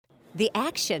The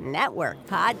Action Network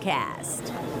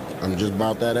Podcast. I'm just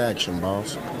about that action,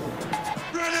 boss.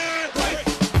 Ready?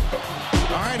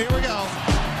 All right, here we go.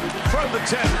 From the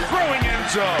 10, throwing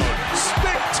end zone.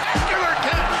 Spectacular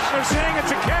catch. They're saying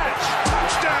it's a catch.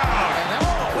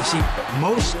 Touchdown. You see,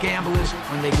 most gamblers,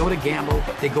 when they go to gamble,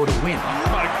 they go to win. Oh,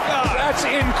 my God. That's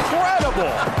incredible.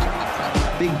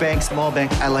 Big bank, small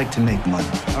bank, I like to make money.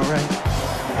 All right.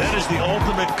 That is the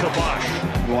ultimate kibosh.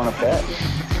 You want to bet?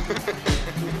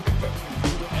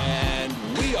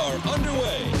 And we are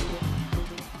underway.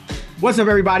 What's up,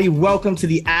 everybody? Welcome to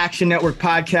the Action Network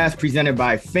Podcast presented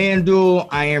by FanDuel.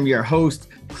 I am your host,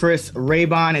 Chris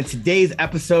Raybon, and today's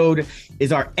episode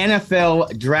is our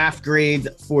NFL draft grades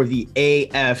for the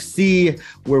AFC,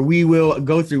 where we will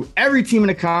go through every team in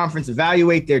the conference,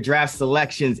 evaluate their draft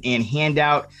selections, and hand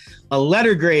out a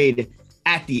letter grade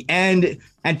at the end.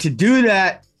 And to do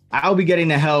that, I'll be getting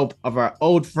the help of our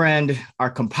old friend, our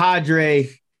compadre,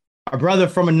 our brother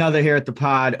from another here at the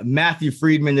pod, Matthew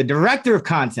Friedman, the director of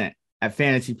content at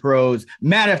Fantasy Pros,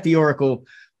 Matt F. the Oracle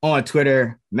on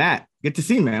Twitter. Matt, good to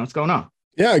see you, man. What's going on?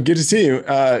 Yeah, good to see you.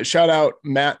 Shout out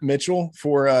Matt Mitchell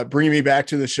for bringing me back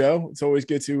to the show. It's always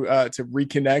good to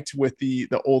reconnect with the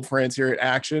old friends here at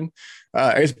Action.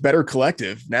 It's better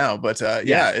collective now, but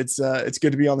it's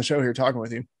good to be on the show here talking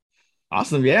with you.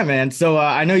 Awesome. Yeah, man. So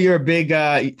I know you're a big,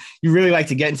 you really like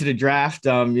to get into the draft.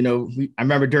 I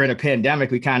remember during the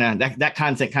pandemic, we that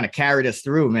content kind of carried us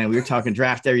through, man. We were talking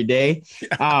draft every day.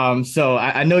 So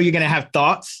I know you're going to have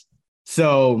thoughts.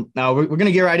 So we're going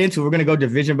to get right into it. We're going to go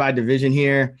division by division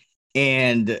here.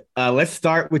 And let's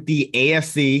start with the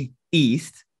AFC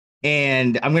East.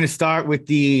 And I'm going to start with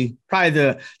probably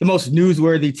the most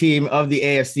newsworthy team of the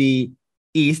AFC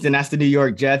East, and that's the New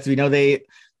York Jets. We know they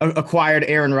acquired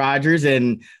Aaron Rodgers.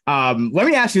 And let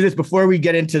me ask you this before we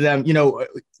get into them. You know,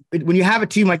 when you have a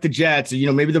team like the Jets, or, you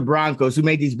know, maybe the Broncos who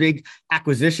made these big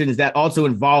acquisitions that also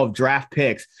involve draft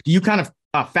picks, do you kind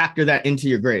of factor that into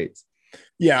your grades?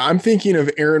 Yeah, I'm thinking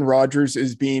of Aaron Rodgers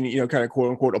as being, you know, kind of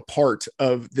quote unquote a part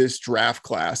of this draft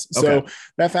class. So okay,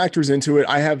 that factors into it.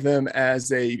 I have them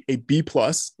as a B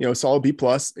plus, you know, solid B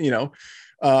plus, you know.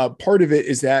 Part of it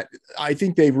is that I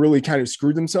think they really kind of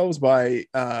screwed themselves by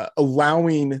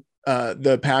allowing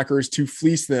the Packers to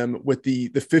fleece them with the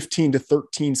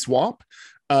 15-13 swap.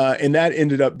 And that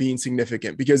ended up being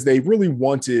significant because they really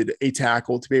wanted a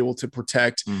tackle to be able to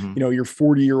protect, you know, your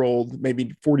 40-year-old,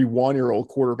 maybe 41-year-old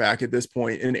quarterback at this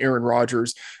point in Aaron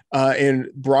Rodgers. And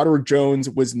Broderick Jones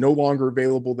was no longer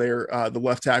available there, the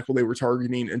left tackle they were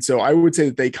targeting. And so I would say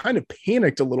that they kind of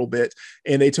panicked a little bit,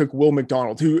 and they took Will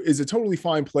McDonald, who is a totally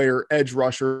fine player, edge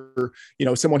rusher, you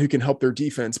know, someone who can help their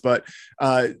defense. But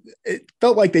it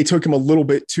felt like they took him a little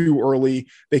bit too early.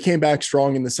 They came back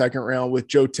strong in the second round with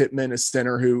Joe Tippmann as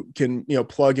center, who can, you know,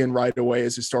 plug in right away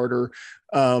as a starter.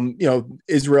 You know,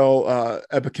 Israel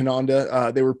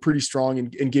Ebekananda, they were pretty strong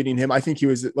in getting him. I think he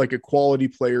was like a quality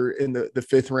player in the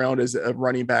fifth round as a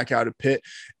running back out of Pitt.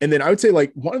 And then I would say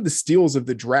like one of the steals of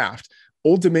the draft,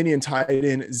 Old Dominion tight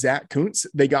end Zach Kuntz.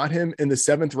 They got him in the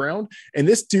seventh round. And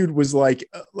this dude was like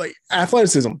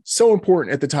athleticism, so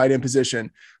important at the tight end position,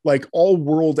 like all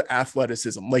world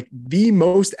athleticism, like the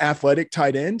most athletic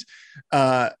tight end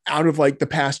out of like the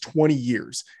past 20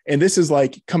 years. And this is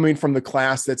like coming from the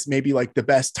class that's maybe like the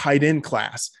best tight end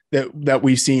class that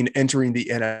we've seen entering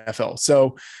the NFL.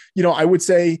 So, you know, I would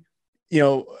say, you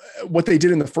know, what they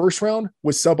did in the first round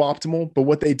was suboptimal, but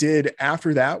what they did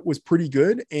after that was pretty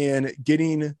good. And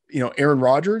getting, you know, Aaron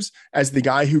Rodgers as the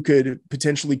guy who could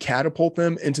potentially catapult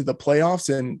them into the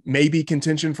playoffs and maybe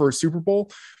contention for a Super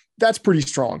Bowl, that's pretty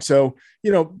strong. So,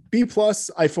 you know, B plus,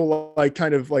 I feel like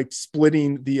kind of like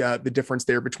splitting the difference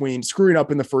there between screwing up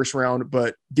in the first round,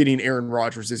 but getting Aaron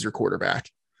Rodgers as your quarterback.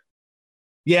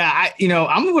 Yeah,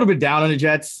 I'm a little bit down on the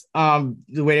Jets,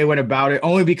 the way they went about it,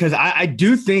 only because I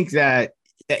do think that,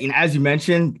 you know, as you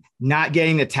mentioned, not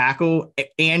getting the tackle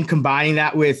and combining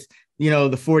that with, you know,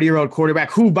 the 40-year-old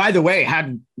quarterback who, by the way,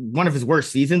 had one of his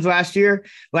worst seasons last year.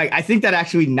 Like, I think that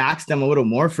actually knocks them a little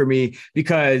more for me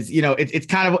because, you know, it's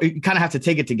kind of, you kind of have to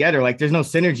take it together. Like, there's no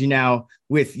synergy now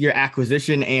with your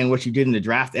acquisition and what you did in the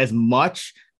draft as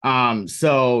much.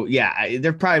 So yeah,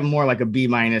 they're probably more like a B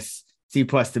minus, C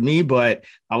plus to me, but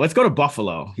let's go to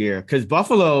Buffalo here. Cause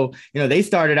Buffalo, you know, they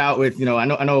started out with, you know, I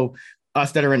know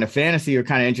us that are into fantasy are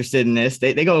kind of interested in this.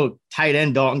 They go tight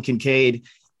end Dalton Kincaid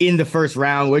in the first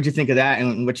round. What'd you think of that?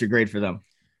 And what's your grade for them?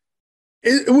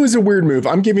 It was a weird move.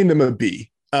 I'm giving them a B.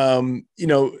 You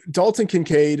know, Dalton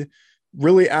Kincaid,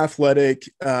 really athletic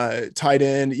tight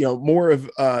end, you know, more of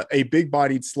a big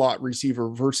bodied slot receiver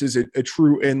versus a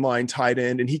true inline tight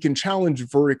end. And he can challenge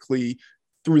vertically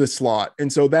through the slot.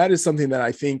 And so that is something that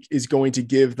I think is going to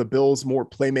give the Bills more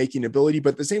playmaking ability.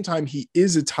 But at the same time, he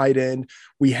is a tight end.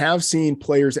 We have seen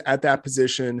players at that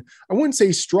position, I wouldn't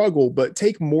say struggle, but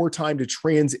take more time to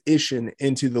transition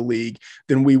into the league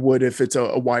than we would if it's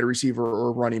a wide receiver or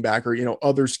a running back or,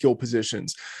 other skill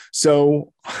positions.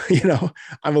 So,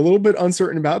 I'm a little bit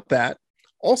uncertain about that.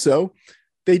 Also,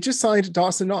 they just signed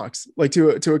Dawson Knox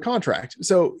to a contract.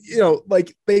 So,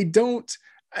 they don't,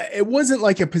 it wasn't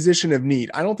like a position of need.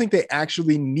 I don't think they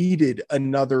actually needed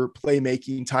another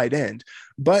playmaking tight end.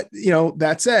 But,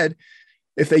 that said,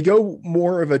 if they go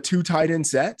more of a 2 tight end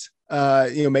set,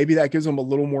 maybe that gives them a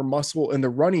little more muscle in the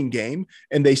running game,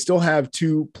 and they still have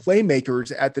 2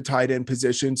 playmakers at the tight end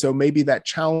position. So maybe that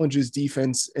challenges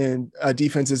defenses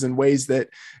in ways that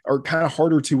are kind of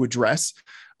harder to address.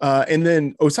 And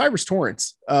then Osiris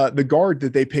Torrance, the guard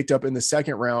that they picked up in the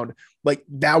second round,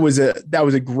 that was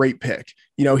a great pick.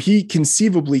 He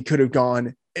conceivably could have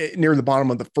gone near the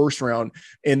bottom of the first round.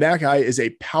 And that guy is a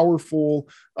powerful,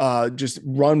 just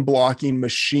run blocking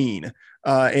machine.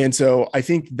 And so I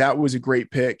think that was a great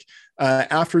pick.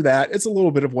 After that, it's a little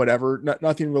bit of whatever,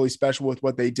 nothing really special with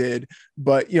what they did.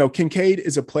 But, Kincaid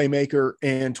is a playmaker,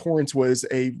 and Torrance was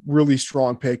a really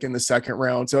strong pick in the second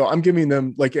round. So I'm giving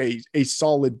them a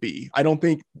solid B. I don't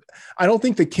think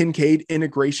the Kincaid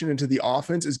integration into the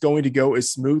offense is going to go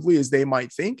as smoothly as they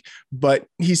might think, but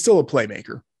he's still a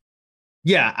playmaker.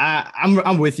 Yeah,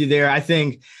 I'm with you there. I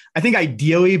think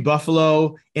ideally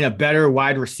Buffalo in a better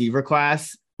wide receiver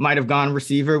class might have gone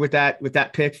receiver with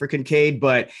that pick for Kincaid.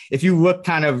 But if you look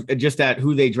kind of just at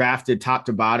who they drafted top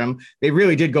to bottom, they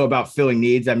really did go about filling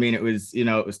needs. I mean, it was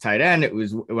tight end, it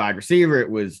was wide receiver,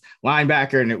 it was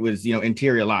linebacker, and it was,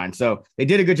 interior line. So they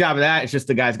did a good job of that. It's just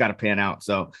the guys got to pan out.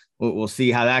 So we'll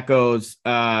see how that goes.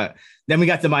 Then we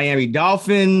got the Miami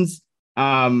Dolphins.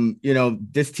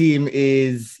 This team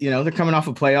is, they're coming off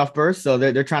a playoff burst. So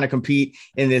they're trying to compete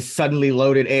in this suddenly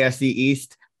loaded AFC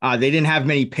East. They didn't have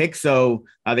many picks, so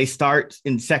they start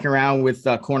in the second round with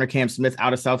corner Cam Smith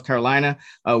out of South Carolina.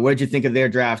 What did you think of their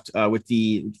draft with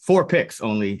the 4 picks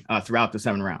only throughout the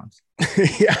 7 rounds?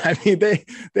 Yeah, I mean, they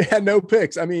had no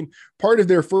picks. I mean, part of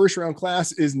their first round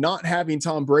class is not having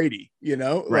Tom Brady,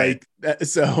 right. That,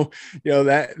 so,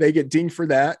 that they get dinged for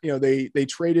that. They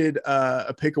traded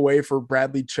a pick away for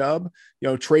Bradley Chubb,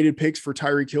 traded picks for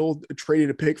Tyreek Hill, traded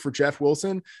a pick for Jeff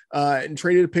Wilson, and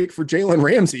traded a pick for Jalen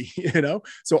Ramsey,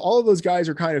 So all of those guys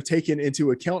are kind of taken into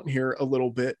account here a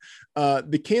little bit.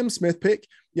 The Cam Smith pick,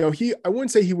 I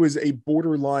wouldn't say he was a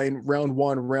borderline round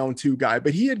 1, round 2 guy,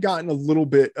 but he had gotten a little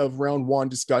bit of round 1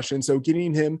 discussion. So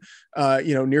getting him,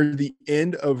 near the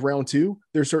end of round 2,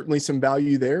 there's certainly some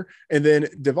value there. And then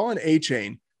Devon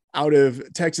Achane out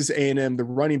of Texas A&M, the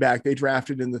running back they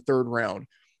drafted in the 3rd round.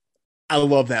 I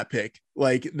love that pick.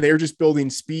 They're just building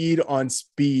speed on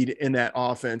speed in that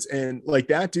offense. And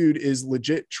that dude is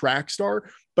legit track star,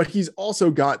 but he's also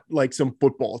got some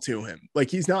football to him.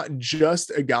 He's not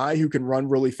just a guy who can run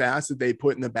really fast that they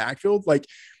put in the backfield.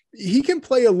 He can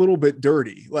play a little bit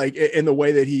dirty, in the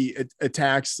way that he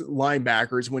attacks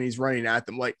linebackers when he's running at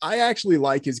them. I actually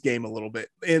like his game a little bit.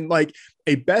 And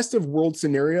a best of world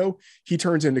scenario, he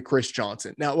turns into Chris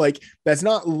Johnson. Now, that's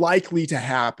not likely to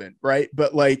happen, right?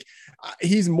 But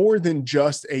he's more than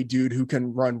just a dude who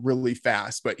can run really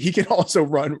fast, but he can also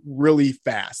run really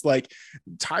fast.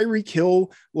 Tyreek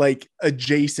Hill,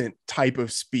 adjacent type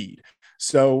of speed.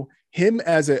 So him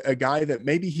as a guy that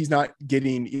maybe he's not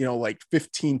getting,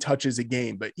 15 touches a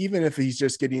game, but even if he's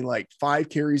just getting 5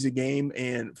 carries a game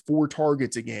and 4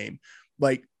 targets a game,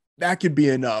 that could be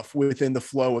enough within the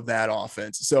flow of that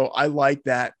offense. So I like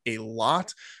that a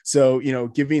lot. So,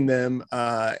 giving them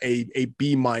a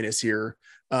B- here.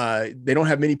 They don't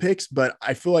have many picks, but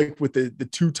I feel like with the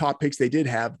 2 top picks they did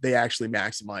have, they actually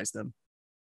maximized them.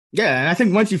 Yeah, and I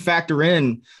think once you factor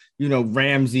in,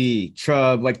 Ramsey,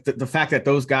 Chubb, the fact that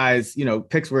those guys,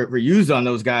 picks were used on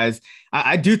those guys,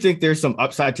 I do think there's some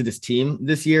upside to this team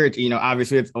this year.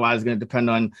 Obviously a lot is going to depend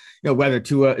on, whether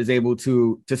Tua is able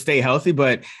to stay healthy,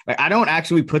 but I don't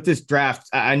actually put this draft.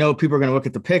 I know people are going to look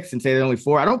at the picks and say they're only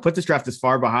 4. I don't put this draft as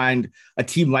far behind a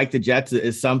team like the Jets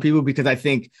as some people, because I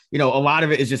think, a lot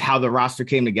of it is just how the roster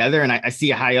came together. And I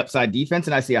see a high upside defense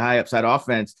and I see a high upside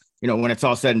offense, when it's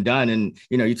all said and done. And,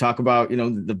 you talk about,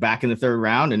 the back in the 3rd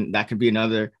round, and that could be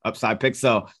another upside pick.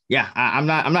 So yeah, I'm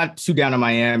not too down on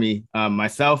Miami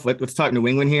myself. Let's talk New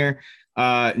England here.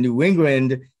 New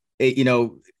England,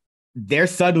 they're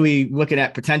suddenly looking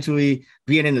at potentially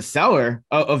being in the cellar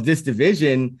of this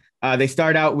division. They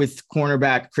start out with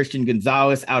cornerback Christian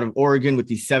Gonzalez out of Oregon with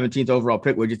the 17th overall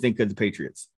pick. What do you think of the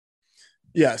Patriots?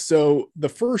 Yeah. So the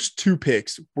first 2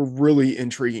 picks were really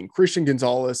intriguing. Christian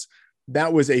Gonzalez,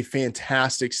 that was a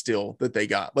fantastic steal that they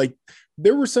got. Like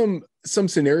there were some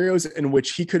scenarios in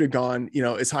which he could have gone,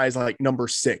 as high as like number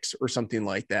 6 or something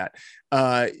like that.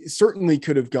 Certainly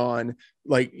could have gone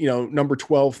like, number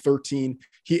 12, 13.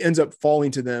 He ends up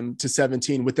falling to them to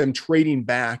 17 with them trading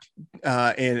back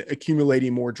and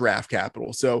accumulating more draft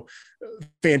capital. So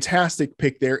fantastic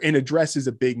pick there, and addresses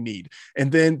a big need.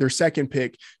 And then their second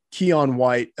pick, Keon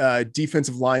White,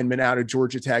 defensive lineman out of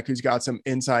Georgia Tech, who's got some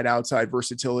inside-outside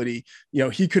versatility.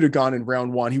 He could have gone in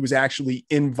round 1. He was actually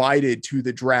invited to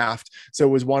the draft. So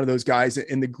it was one of those guys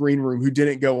in the green room who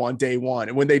didn't go on day 1.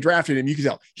 And when they drafted him, you could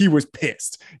tell he was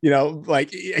pissed,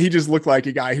 like he just looked like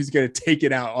a guy who's going to take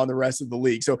it out on the rest of the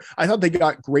league. So I thought they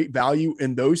got great value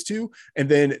in those two. And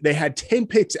then they had 10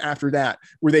 picks after that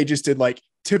where they just did like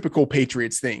typical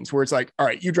Patriots things where it's like, all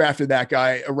right, you drafted that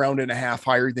guy a round and a half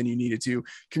higher than you needed to.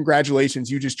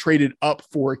 Congratulations. You just traded up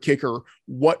for a kicker.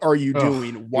 What are you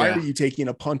doing? Why are you taking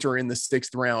a punter in the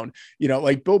 6th round?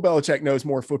 Like Bill Belichick knows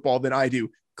more football than I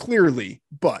do, clearly.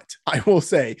 But I will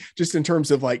say, just in terms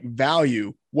of like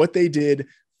value, what they did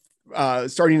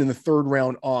starting in the 3rd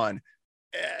round on,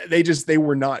 they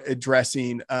were not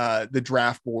addressing the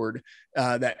draft board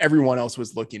that everyone else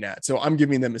was looking at. So I'm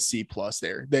giving them a C+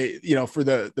 there. They, for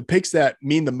the picks that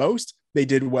mean the most, they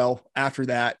did well. After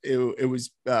that, it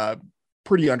was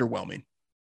pretty underwhelming.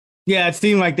 Yeah, it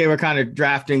seemed like they were kind of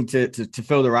drafting to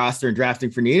fill the roster and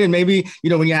drafting for need. And maybe,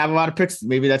 when you have a lot of picks,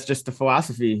 maybe that's just the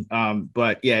philosophy.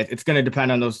 But yeah, it's going to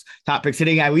depend on those top picks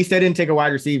hitting. At least they didn't take a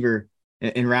wide receiver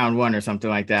in round 1 or something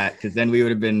like that, because then we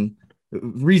would have been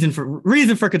reason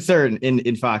for concern in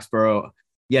Foxborough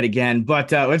yet again.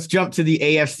 But let's jump to the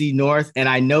AFC North. And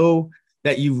I know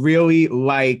that you really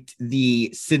liked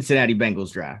the Cincinnati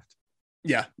Bengals draft.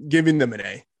 Yeah, giving them an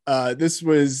A. This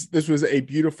was a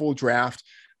beautiful draft.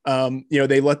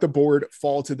 They let the board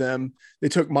fall to them. They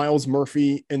took Miles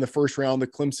Murphy in the 1st round, the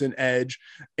Clemson edge.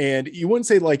 And you wouldn't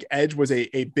say like edge was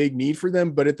a big need for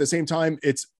them, but at the same time,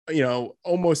 it's,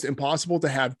 almost impossible to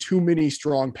have too many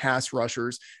strong pass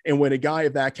rushers. And when a guy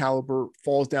of that caliber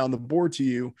falls down the board to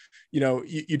you,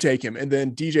 you take him. And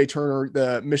then DJ Turner,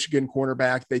 the Michigan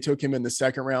cornerback, they took him in the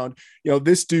 2nd round.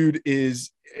 This dude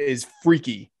is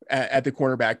freaky at the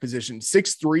cornerback position,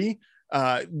 6'3".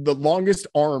 The longest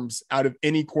arms out of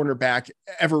any cornerback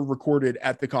ever recorded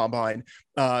at the combine.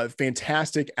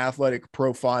 Fantastic athletic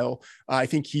profile. I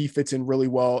think he fits in really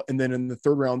well. And then in the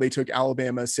 3rd round, they took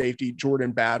Alabama safety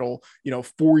Jordan Battle,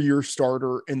 4-year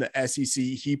starter in the SEC.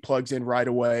 He plugs in right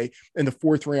away. In the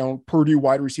 4th round, Purdue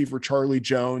wide receiver Charlie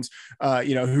Jones,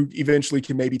 who eventually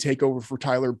can maybe take over for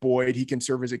Tyler Boyd. He can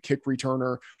serve as a kick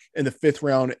returner. In the 5th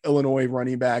round, Illinois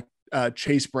running back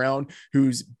Chase Brown,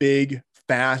 who's big,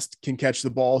 fast, can catch the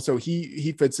ball. So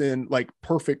he fits in like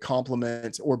perfect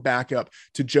complement or backup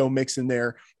to Joe Mixon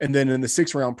there. And then in the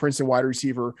 6th round, Princeton wide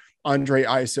receiver Andre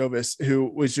Iasovis,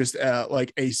 who was just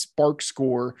like a spark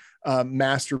score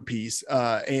masterpiece.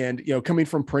 And, coming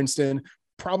from Princeton,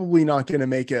 probably not going to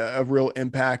make a real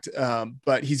impact,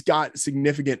 but he's got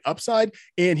significant upside,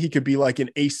 and he could be like an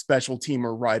ace special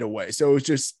teamer right away. So it was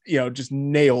just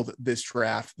nailed this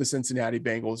draft. The Cincinnati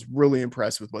Bengals, really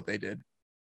impressed with what they did.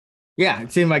 Yeah,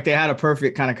 it seemed like they had a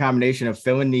perfect kind of combination of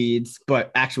filling needs, but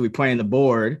actually playing the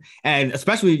board. And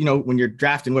especially, when you're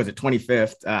drafting, was it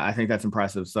 25th? I think that's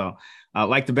impressive. So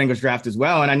like the Bengals draft as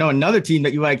well. And I know another team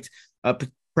that you liked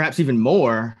perhaps even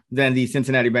more than the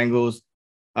Cincinnati Bengals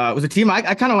was a team I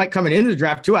kind of like coming into the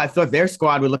draft too. I thought their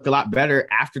squad would look a lot better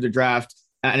after the draft.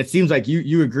 And it seems like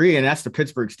you agree, and that's the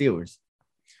Pittsburgh Steelers.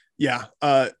 Yeah,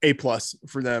 A+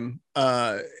 for them.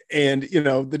 And,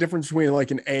 the difference between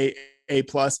like an A+,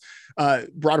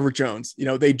 Broderick Jones,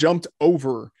 they jumped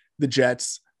over the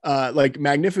Jets, like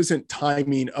magnificent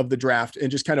timing of the draft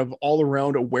and just kind of all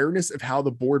around awareness of how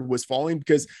the board was falling,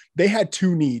 because they had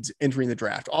 2 needs entering the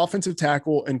draft: offensive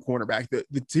tackle and cornerback,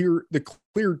 the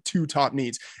clear 2 top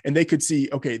needs. And they could see,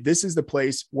 okay, this is the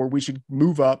place where we should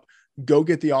move up, go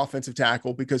get the offensive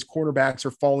tackle, because cornerbacks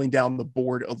are falling down the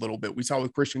board a little bit. We saw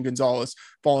with Christian Gonzalez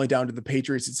falling down to the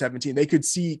Patriots at 17. They could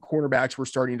see cornerbacks were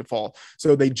starting to fall.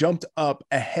 So they jumped up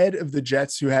ahead of the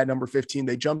Jets, who had number 15.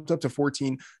 They jumped up to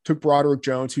 14, took Broderick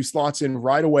Jones, who slots in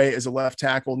right away as a left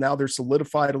tackle. Now they're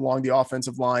solidified along the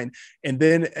offensive line. And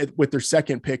then with their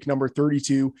second pick, number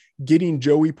 32, getting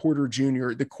Joey Porter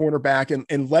Jr., the cornerback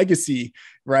and legacy,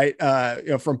 right?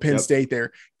 From Penn State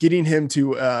there, getting him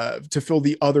to fill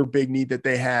the other big need that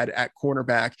they had at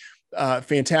cornerback.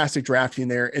 Fantastic drafting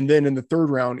there. And then in the 3rd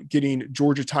round, getting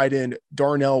Georgia tight end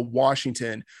Darnell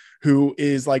Washington, who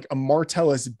is like a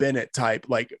Martellus Bennett type,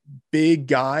 like big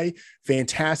guy,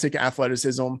 fantastic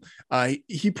athleticism.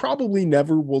 He probably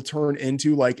never will turn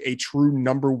into like a true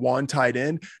number one tight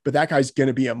end, but that guy's going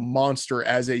to be a monster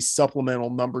as a supplemental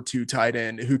number two tight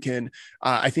end who can,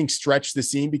 I think, stretch the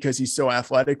seam because he's so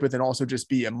athletic, but then also just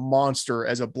be a monster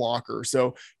as a blocker.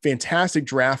 So fantastic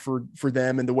draft for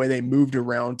them and the way they moved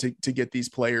around to get these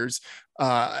players.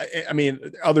 I mean,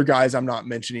 other guys I'm not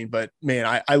mentioning, but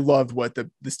man, I loved what the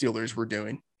Steelers were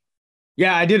doing.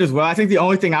 Yeah, I did as well. I think the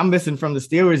only thing I'm missing from the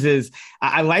Steelers is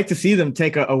I like to see them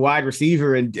take a wide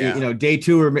receiver in day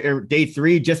 2 or day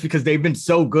 3, just because they've been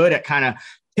so good at kind of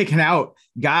picking out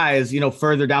guys,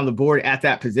 further down the board at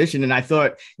that position. And I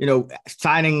thought,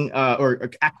 signing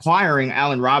or acquiring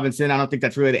Allen Robinson, I don't think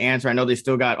that's really the answer. I know they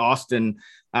still got Austin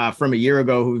from a year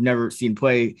ago who we've never seen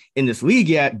play in this league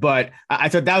yet, but I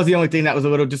thought that was the only thing that was a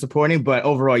little disappointing. But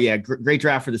overall, yeah, great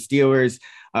draft for the Steelers.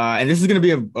 And this is going to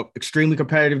be an extremely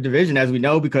competitive division, as we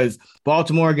know, because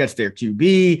Baltimore gets their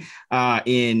QB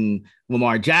in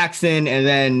Lamar Jackson, and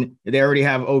then they already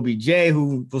have OBJ,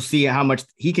 who we'll see how much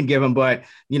he can give them. But,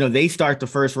 they start the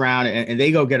first round and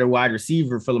they go get a wide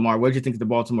receiver for Lamar. What did you think of the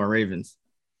Baltimore Ravens?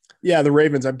 Yeah, the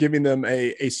Ravens, I'm giving them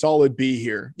a solid B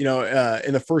here. In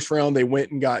the first round, they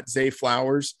went and got Zay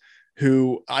Flowers,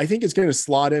 who I think is going to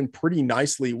slot in pretty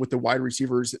nicely with the wide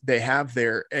receivers they have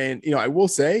there. And, I will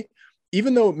say,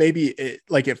 even though maybe it,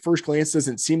 like at first glance,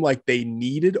 doesn't seem like they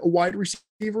needed a wide receiver,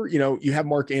 you have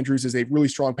Mark Andrews as a really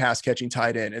strong pass catching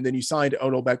tight end. And then you signed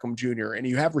Odell Beckham Jr. and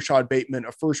you have Rashad Bateman,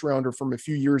 a first rounder from a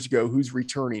few years ago, who's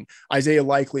returning. Isaiah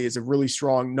Likely is a really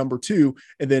strong number 2.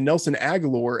 And then Nelson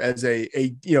Aguilar as a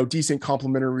decent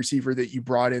complementary receiver that you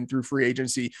brought in through free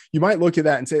agency. You might look at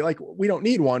that and say, like, we don't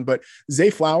need one, but Zay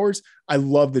Flowers, I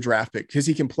love the draft pick because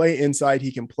he can play inside.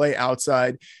 He can play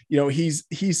outside.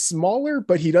 He's smaller,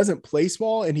 but he doesn't play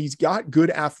small, and he's got good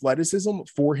athleticism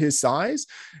for his size.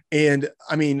 And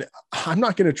I mean, I'm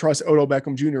not going to trust Odell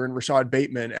Beckham Jr. and Rashad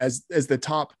Bateman as the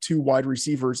top 2 wide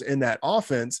receivers in that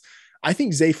offense. I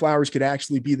think Zay Flowers could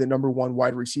actually be the number 1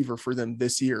 wide receiver for them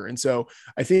this year. And so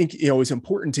I think, it's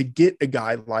important to get a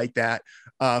guy like that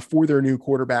for their new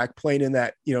quarterback playing in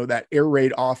that, that air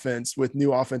raid offense with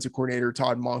new offensive coordinator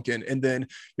Todd Monken. And then,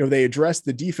 they address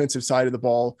the defensive side of the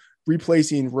ball,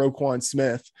 replacing Roquan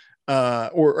Smith.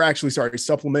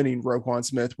 Supplementing Roquan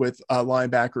Smith with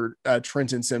linebacker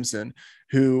Trenton Simpson,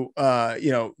 who,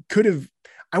 could have,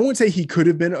 I wouldn't say he could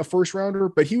have been a first rounder,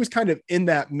 but he was kind of in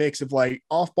that mix of like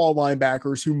off-ball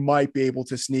linebackers who might be able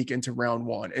to sneak into round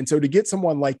 1. And so to get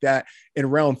someone like that in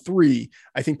round 3,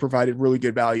 I think provided really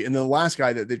good value. And then the last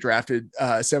guy that they drafted,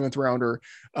 7th rounder,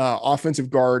 offensive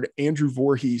guard Andrew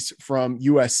Voorhees from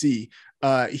USC.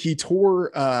 He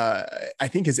tore, I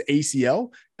think, his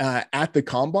ACL at the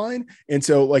combine. And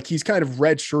so like, he's kind of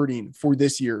red shirting for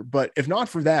this year, but if not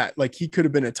for that, like he could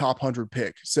have been a top 100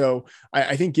 pick. So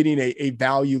I think getting a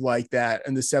value like that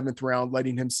in the 7th round,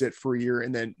 letting him sit for a year,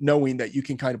 and then knowing that you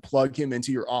can kind of plug him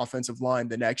into your offensive line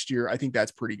the next year, I think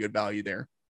that's pretty good value there.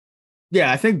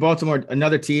 Yeah, I think Baltimore,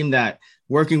 another team that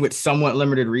working with somewhat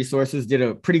limited resources, did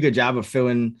a pretty good job of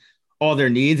filling all their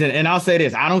needs. And I'll say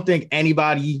this, I don't think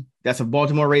anybody that's a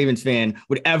Baltimore Ravens fan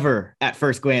would ever at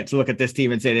first glance look at this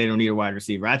team and say they don't need a wide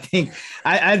receiver. I think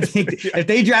if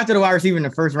they drafted a wide receiver in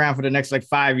the first round for the next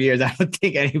 5 years, I don't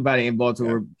think anybody in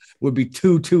Baltimore would be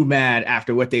too mad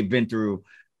after what they've been through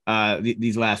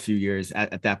these last few years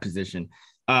at that position.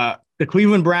 The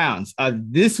Cleveland Browns,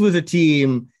 this was a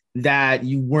team that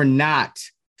you were not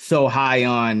so high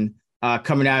on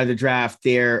coming out of the draft.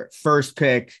 Their first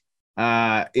pick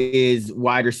is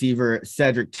wide receiver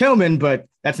Cedric Tillman, but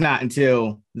that's not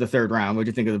until the 3rd round. What do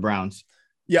you think of the Browns?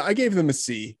 Yeah, I gave them a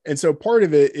C. And so part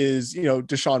of it is,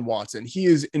 Deshaun Watson. He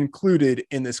is included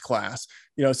in this class.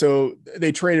 So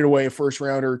they traded away a first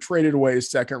rounder, traded away a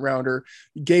second rounder,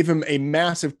 gave him a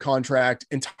massive contract,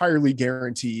 entirely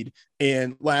guaranteed.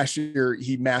 And last year,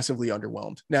 he massively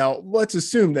underwhelmed. Now, let's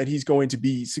assume that he's going to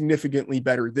be significantly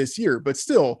better this year, but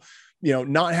still,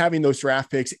 not having those draft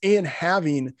picks and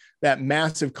having that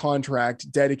massive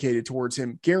contract dedicated towards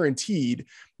him guaranteed,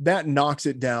 that knocks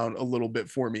it down a little bit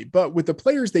for me. But with the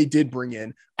players they did bring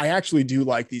in, I actually do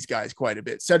like these guys quite a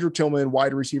bit. Cedric Tillman,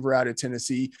 wide receiver out of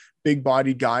Tennessee, big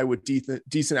bodied guy with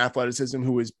decent athleticism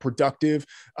who is productive.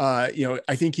 I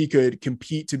think he could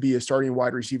compete to be a starting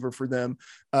wide receiver for them.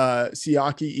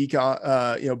 Siaki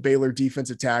Ika, Baylor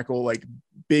defensive tackle, like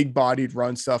big bodied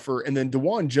run stuffer. And then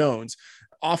DeJuan Jones,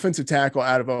 offensive tackle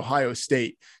out of Ohio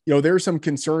State. There are some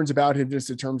concerns about him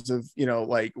just in terms of,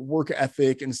 work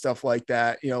ethic and stuff like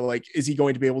that. Is he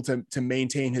going to be able to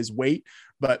maintain his weight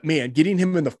But man, getting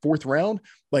him in the 4th round,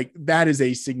 like that is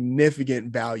a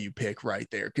significant value pick right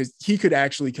there, because he could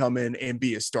actually come in and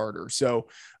be a starter. So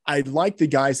I like the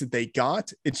guys that they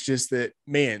got. It's just that,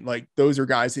 man, like those are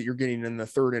guys that you're getting in the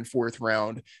 3rd and 4th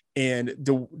round. And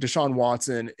Deshaun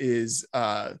Watson is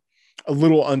a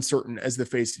little uncertain as the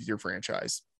face of your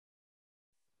franchise.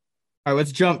 All right,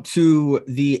 let's jump to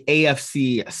the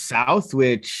AFC South,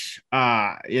 which,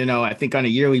 I think on a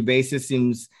yearly basis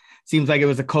seems like it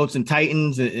was the Colts and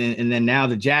Titans, and then now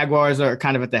the Jaguars are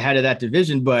kind of at the head of that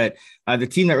division. But the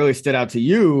team that really stood out to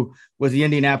you was the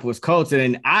Indianapolis Colts.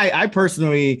 And I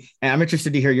personally, and I'm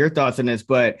interested to hear your thoughts on this,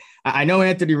 but I know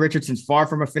Anthony Richardson's far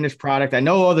from a finished product. I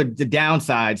know all the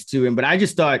downsides to him, but I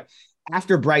just thought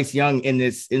after Bryce Young in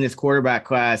this quarterback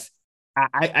class,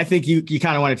 I think you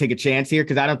kind of want to take a chance here,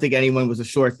 because I don't think anyone was a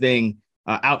sure thing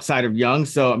outside of Young.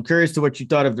 So I'm curious to what you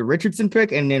thought of the Richardson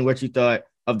pick, and then what you thought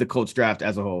of the Colts draft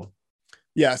as a whole.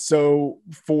 Yeah. So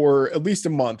for at least a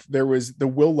month, there was the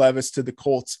Will Levis to the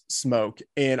Colts smoke.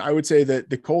 And I would say that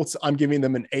the Colts, I'm giving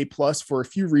them an A+ for a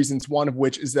few reasons. One of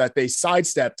which is that they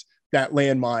sidestepped that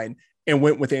landmine and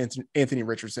went with Anthony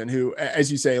Richardson, who,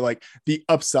 as you say, like the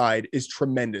upside is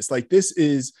tremendous. Like this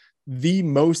is the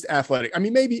most athletic. I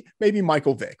mean, maybe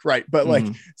Michael Vick, right? But like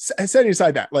setting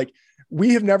aside that, like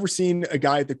we have never seen a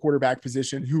guy at the quarterback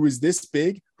position who is this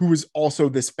big, who is also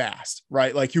this fast,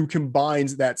 right? Like who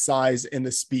combines that size and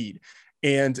the speed.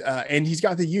 And he's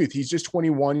got the youth. He's just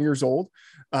 21 years old.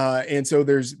 And so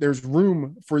there's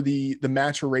room for the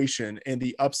maturation and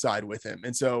the upside with him.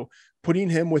 And so putting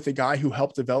him with the guy who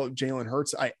helped develop Jalen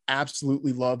Hurts, I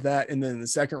absolutely love that. And then in the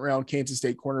 2nd round, Kansas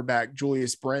State cornerback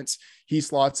Julius Brents, he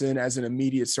slots in as an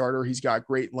immediate starter. He's got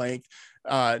great length.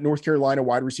 North Carolina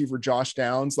wide receiver Josh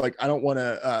Downs. Like, I don't want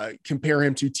to compare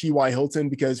him to T.Y. Hilton,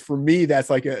 because for me, that's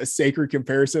like a sacred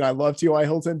comparison. I love T.Y.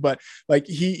 Hilton, but like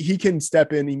he can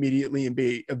step in immediately and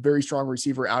be a very strong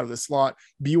receiver out of the slot.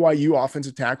 BYU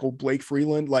offensive tackle Blake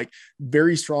Freeland, like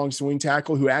very strong swing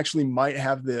tackle who actually might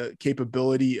have the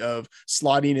capability of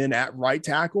slotting in at right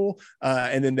tackle.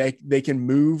 And then they can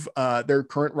move their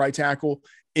current right tackle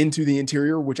into the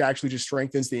interior, which actually just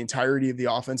strengthens the entirety of the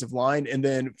offensive line. And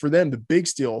then for them, the big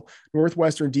steal,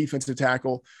 Northwestern defensive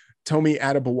tackle Tomi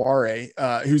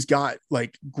Adebaware, who's got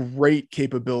like great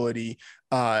capability,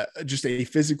 just a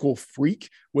physical freak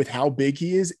with how big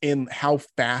he is and how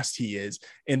fast he is.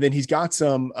 And then he's got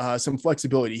some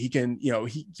flexibility. He can,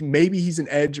 maybe he's an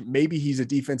edge, maybe he's a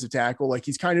defensive tackle. Like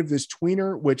he's kind of this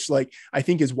tweener, which like, I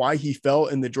think is why he fell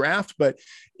in the draft. But,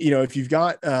 if you've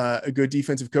got a good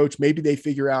defensive coach, maybe they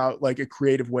figure out like a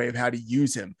creative way of how to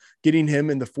use him. Getting him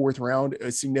in the 4th round,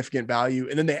 a significant value.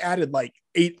 And then they added like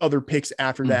 8 other picks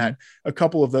after that. A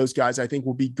couple of those guys I think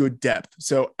will be good depth.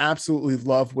 So absolutely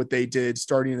love what they did,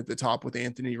 starting at the top with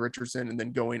Anthony Richardson and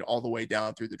then going all the way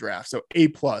down through the draft. So A+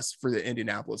 for the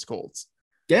Indianapolis Colts.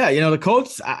 Yeah, the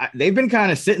Colts, they've been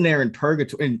kind of sitting there in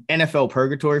NFL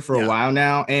purgatory for a while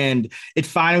now, and it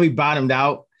finally bottomed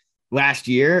out last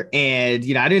year. And,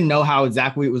 I didn't know how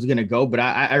exactly it was going to go, but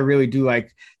I really do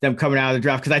like them coming out of the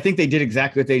draft, because I think they did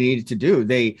exactly what they needed to do.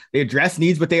 They addressed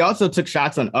needs, but they also took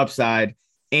shots on upside.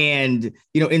 And,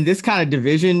 in this kind of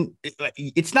division,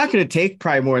 it's not going to take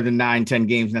probably more than 9-10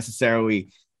 games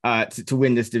necessarily to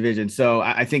win this division. So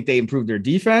I think they improved their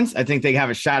defense. I think they have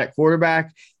a shot at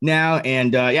quarterback now.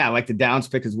 And I like the Downs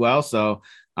pick as well. So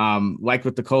like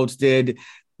what the Colts did.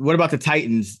 What about the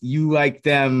Titans? You like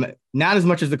them not as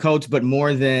much as the Colts, but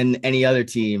more than any other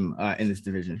team in this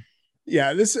division.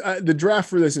 Yeah, the draft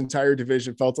for this entire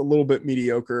division felt a little bit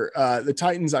mediocre. The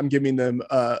Titans, I'm giving them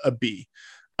a B.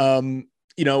 Will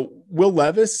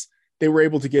Levis, they were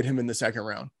able to get him in the 2nd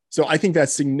round. So I think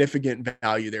that's significant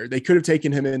value there. They could have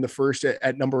taken him in the 1st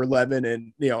at number 11.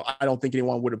 And, I don't think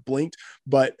anyone would have blinked,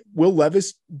 but Will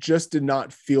Levis just did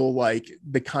not feel like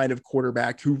the kind of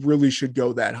quarterback who really should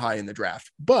go that high in the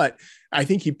draft. But I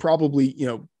think he probably,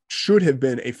 should have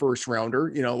been a 1st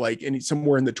rounder, like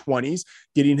somewhere in the 20s,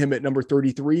 getting him at number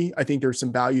 33. I think there's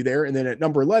some value there. And then at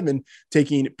number 11,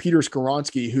 taking Peter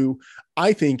Skoronski, who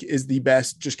I think is the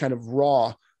best, just kind of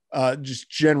raw, just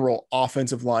general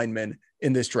offensive lineman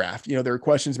in this draft. There are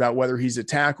questions about whether he's a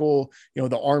tackle,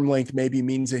 the arm length maybe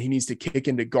means that he needs to kick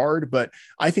into guard, but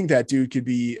I think that dude could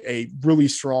be a really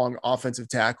strong offensive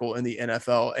tackle in the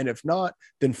NFL. And if not,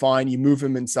 then fine, you move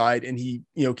him inside and he,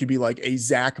 could be like a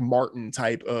Zach Martin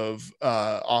type of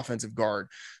offensive guard.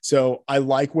 So I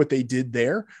like what they did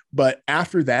there, but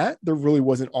after that, there really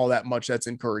wasn't all that much that's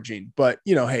encouraging. But,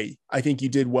 hey, I think you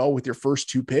did well with your first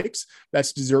 2 picks.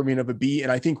 That's deserving of a B.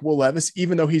 And I think Will Levis,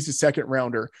 even though he's a 2nd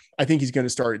rounder, I think he's going to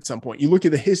start at some point. You look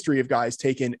at the history of guys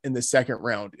taken in the 2nd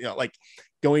round, like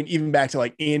going even back to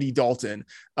like Andy Dalton,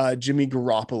 Jimmy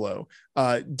Garoppolo,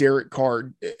 Derek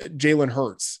Carr, Jalen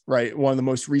Hurts, right? One of the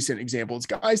most recent examples.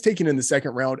 Guys taken in the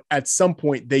second round, at some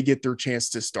point they get their chance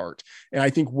to start. And I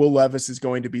think Will Levis is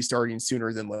going to be starting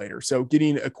sooner than later. So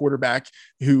getting a quarterback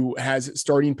who has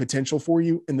starting potential for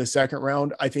you in the second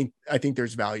round, I think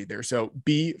there's value there. So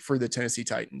B for the Tennessee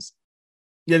Titans.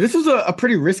 Yeah, this was a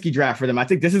pretty risky draft for them. I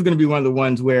think this is going to be one of the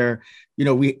ones where, we're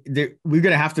going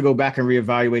to have to go back and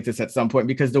reevaluate this at some point,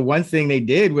 because the one thing they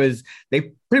did was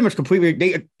they pretty much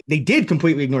they did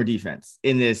completely ignore defense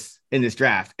in this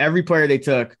draft. Every player they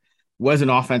took was an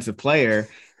offensive player.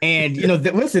 And,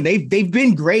 listen, they've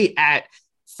been great at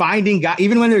finding guys,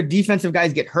 even when their defensive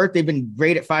guys get hurt, they've been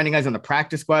great at finding guys on the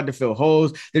practice squad to fill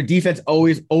holes. Their defense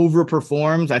always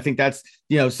overperforms. I think that's,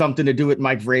 something to do with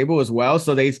Mike Vrabel as well.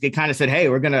 So they kind of said, hey,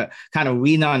 we're going to kind of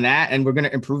lean on that, and we're going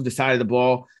to improve the side of the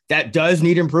ball that does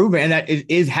need improvement. And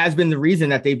that has been the reason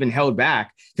that they've been held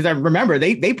back. Because I remember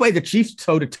they played the Chiefs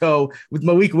toe to toe with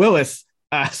Malik Willis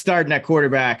starting at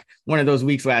quarterback one of those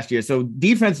weeks last year. So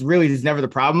defense really is never the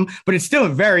problem, but it's still a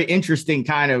very interesting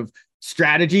kind of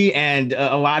strategy. And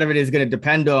a lot of it is going to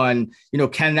depend on,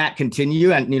 can that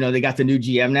continue? And, they got the new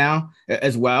GM now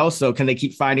as well. So can they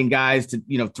keep finding guys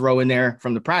to, throw in there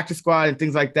from the practice squad and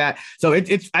things like that? So I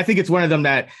think it's one of them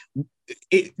that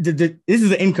this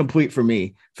is incomplete for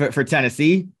me for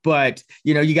Tennessee, but,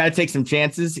 you got to take some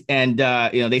chances. And,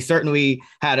 they certainly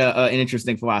had an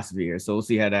interesting philosophy here. So we'll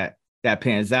see how that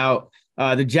pans out.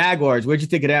 The Jaguars, what'd you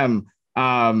think of them?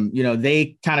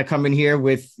 They kind of come in here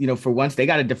with, for once they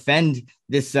got to defend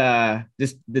the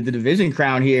division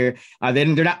crown here. They're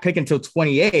not picking until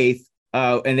 28th,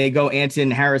 and they go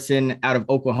Anton Harrison out of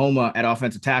Oklahoma at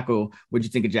offensive tackle. What'd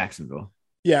you think of Jacksonville?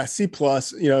 Yeah, C+.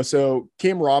 So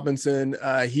Cam Robinson,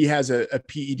 he has a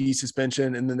PED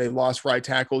suspension, and then they lost right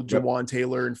tackle Jawan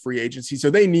Taylor in free agency.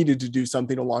 So they needed to do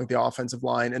something along the offensive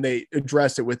line, and they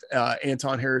addressed it with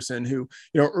Anton Harrison, who,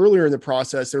 earlier in the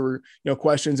process, there were,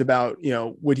 questions about,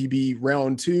 would he be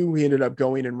round 2? He ended up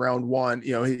going in round 1.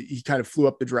 He kind of flew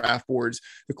up the draft boards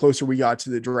the closer we got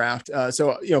to the draft.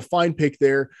 So fine pick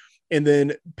there. And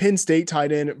then Penn State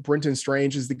tight end Brenton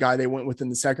Strange is the guy they went with in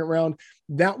the second round.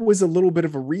 That was a little bit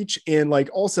of a reach. And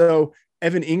also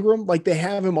Evan Ingram, they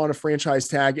have him on a franchise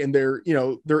tag, and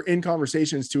they're in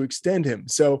conversations to extend him.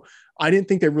 So I didn't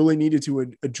think they really needed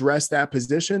to address that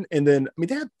position. And then,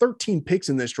 they had 13 picks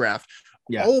in this draft.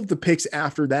 Yeah. All of the picks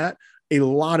after that, a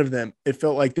lot of them, it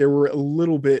felt like there were a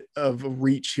little bit of a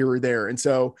reach here or there. And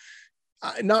so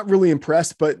not really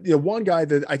impressed, but one guy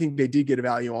that I think they did get a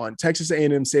value on, Texas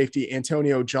A&M safety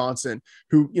Antonio Johnson,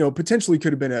 who potentially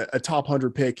could have been a top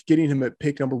 100 pick. Getting him at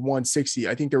pick number 160,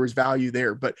 I think there was value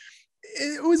there, but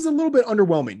it was a little bit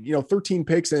underwhelming. 13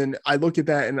 picks, and I look at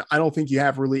that, and I don't think you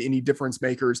have really any difference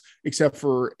makers except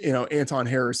for Anton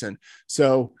Harrison.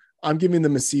 So I'm giving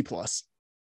them a C+.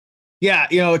 Yeah,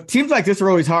 teams like this are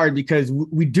always hard because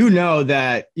we do know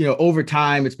that, over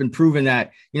time it's been proven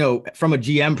that, from a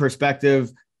GM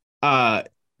perspective, the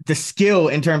skill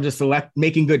in terms of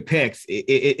making good picks,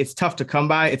 it's tough to come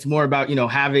by. It's more about,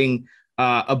 having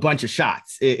a bunch of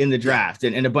shots in the draft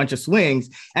and a bunch of swings.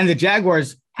 And the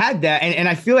Jaguars had that. And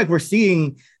I feel like we're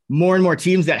seeing more and more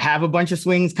teams that have a bunch of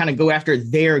swings kind of go after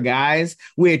their guys,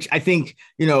 which I think,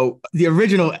 the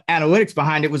original analytics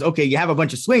behind it was, okay, you have a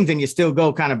bunch of swings and you still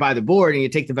go kind of by the board and you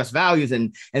take the best values.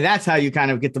 And that's how you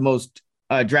kind of get the most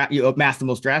draft, amass the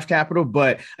most draft capital.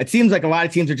 But it seems like a lot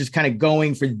of teams are just kind of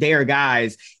going for their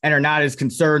guys and are not as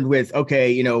concerned with,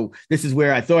 okay, this is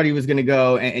where I thought he was going to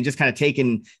go, and just kind of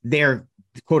taking their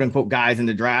quote unquote guys in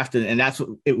the draft. And that's what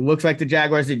it looks like the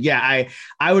Jaguars did. Yeah.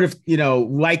 I would have,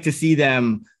 liked to see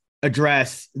them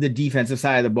address the defensive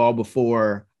side of the ball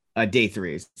before day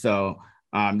 3. So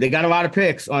they got a lot of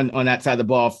picks on that side of the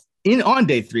ball on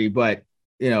day 3, but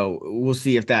we'll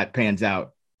see if that pans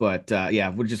out. But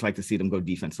we'd just like to see them go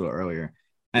defense a little earlier.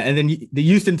 And then the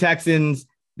Houston Texans,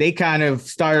 they kind of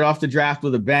started off the draft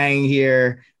with a bang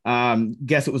here.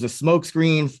 Guess it was a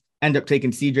smokescreen. End up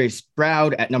taking CJ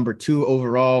Stroud at number 2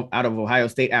 overall out of Ohio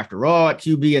State after all at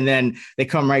QB. And then they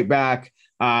come right back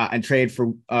and trade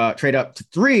up to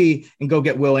 3 and go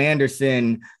get Will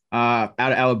Anderson out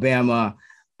of Alabama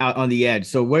out on the edge.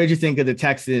 So what did you think of the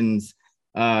Texans,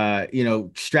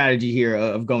 strategy here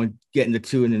of getting the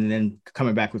 2 and then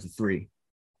coming back with a 3?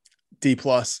 D+.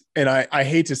 And I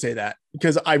hate to say that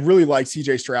because I really like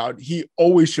CJ Stroud. He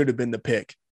always should have been the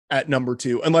pick at number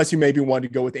 2, unless you maybe wanted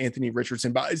to go with Anthony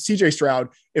Richardson. But CJ Stroud,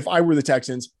 if I were the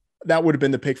Texans, that would have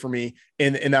been the pick for me,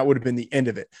 and that would have been the end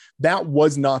of it. That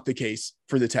was not the case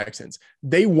for the Texans.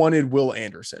 They wanted Will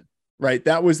Anderson, right?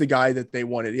 That was the guy that they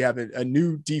wanted. You have a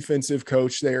new defensive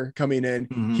coach there coming in.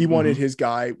 Mm-hmm, he wanted his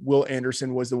guy. Will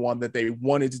Anderson was the one that they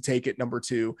wanted to take at number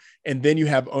 2. And then you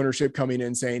have ownership coming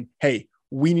in saying, hey,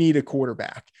 we need a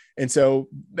quarterback. And so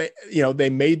they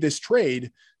made this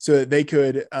trade so that they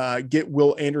could get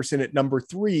Will Anderson at number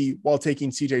 3 while taking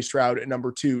CJ Stroud at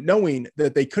number 2, knowing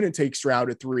that they couldn't take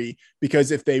Stroud at 3, because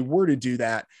if they were to do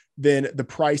that, then the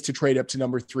price to trade up to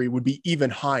number 3 would be even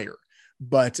higher.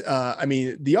 But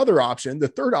the other option, the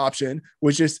third option,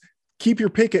 was just keep your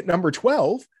pick at number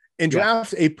 12 and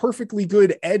draft a perfectly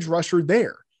good edge rusher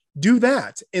there. Do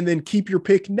that and then keep your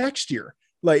pick next year.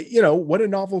 Like, what a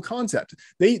novel concept.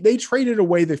 They traded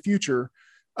away the future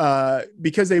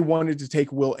because they wanted to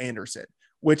take Will Anderson,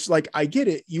 which, like, I get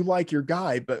it. You like your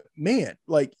guy, but man,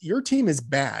 like, your team is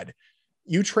bad.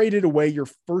 You traded away your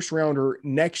first rounder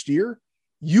next year.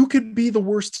 You could be the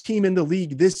worst team in the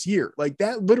league this year. Like,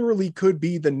 that literally could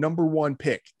be the number 1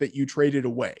 pick that you traded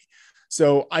away.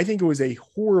 So I think it was a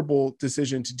horrible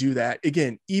decision to do that.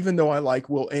 Again, even though I like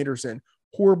Will Anderson,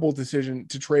 horrible decision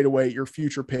to trade away your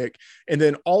future pick. And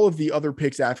then all of the other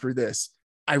picks after this,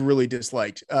 I really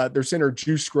disliked. Their center,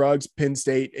 Juice Scruggs, Penn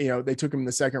State, they took him in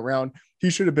the 2nd round. He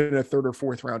should have been a 3rd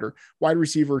or 4th rounder. Wide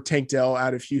receiver, Tank Dell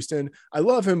out of Houston. I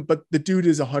love him, but the dude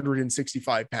is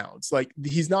 165 pounds. Like,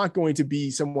 he's not going to be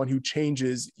someone who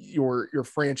changes your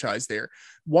franchise there.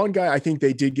 One guy I think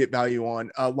they did get value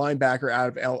on, linebacker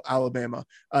out of Alabama,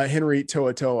 Henry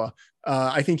To'oTo'o.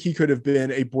 I think he could have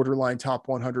been a borderline top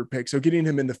 100 pick. So getting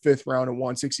him in the 5th round at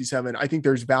 167, I think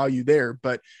there's value there.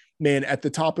 But man, at the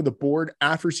top of the board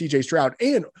after CJ Stroud,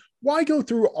 and why go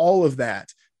through all of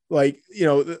that? Like,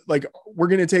 we're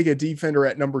going to take a defender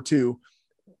at number 2.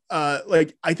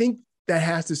 I think that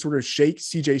has to sort of shake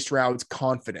CJ Stroud's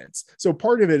confidence. So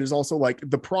part of it is also like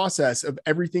the process of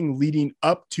everything leading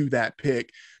up to that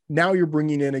pick. Now you're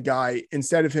bringing in a guy,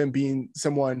 instead of him being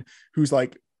someone who's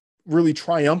like really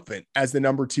triumphant as the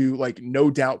number 2, like, no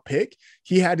doubt pick,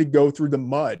 he had to go through the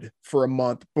mud for a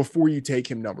month before you take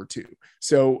him number 2.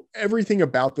 So everything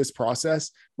about this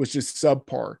process was just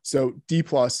subpar. So D+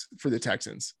 for the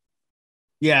Texans.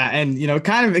 Yeah. And, it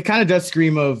kind of does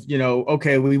scream of,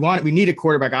 okay, we need a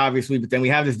quarterback, obviously, but then we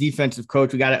have this defensive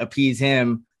coach. We got to appease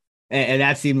him. And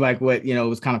that seemed like what,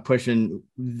 was kind of pushing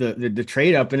the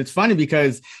trade up. And it's funny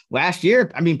because last year,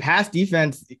 pass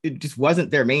defense, it just wasn't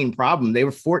their main problem. They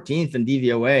were 14th in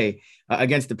DVOA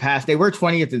against the pass. They were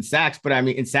 20th in sacks, but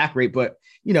in sack rate, but,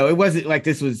 it wasn't like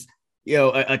this was,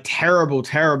 a terrible,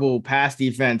 terrible pass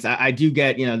defense. I do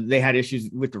get, they had issues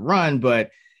with the run,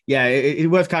 but yeah, it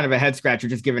was kind of a head scratcher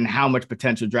just given how much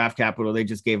potential draft capital they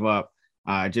just gave up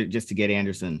just to get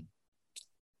Anderson.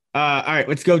 All right,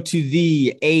 let's go to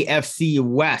the AFC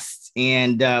West,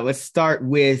 and let's start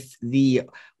with the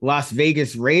Las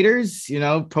Vegas Raiders.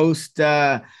 Post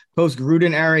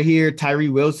Gruden era here, Tyree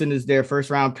Wilson is their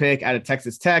 1st round pick out of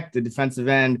Texas Tech, the defensive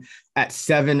end at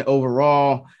 7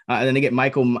 overall. And then they get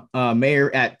Michael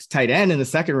Mayer at tight end in the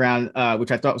 2nd round,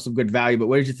 which I thought was some good value. But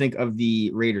what did you think of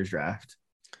the Raiders draft?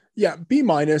 Yeah, B-.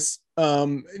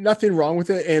 Nothing wrong with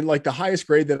it. And like the highest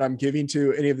grade that I'm giving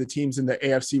to any of the teams in the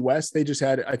AFC West, they just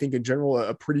had, I think in general,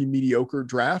 a pretty mediocre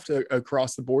draft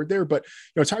across the board there. But,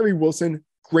 Tyree Wilson,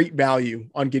 great value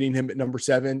on getting him at number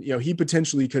 7. He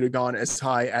potentially could have gone as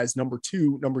high as number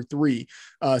 2, number 3.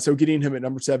 So getting him at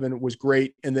number 7 was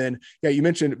great. And then, you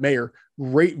mentioned Mayer,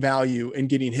 great value in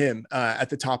getting him at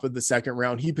the top of the 2nd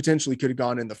round. He potentially could have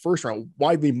gone in the 1st round,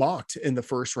 widely mocked in the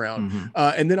 1st round.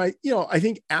 Mm-hmm. And then I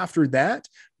think after that,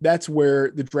 that's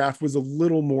where the draft was a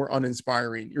little more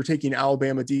uninspiring. You're taking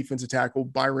Alabama defensive tackle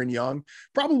Byron Young,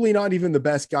 probably not even the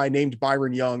best guy named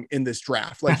Byron Young in this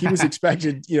draft. Like, he was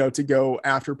expected, to go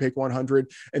after pick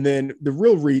 100. And then the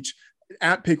real reach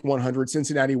at pick 100,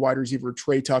 Cincinnati wide receiver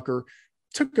Trey Tucker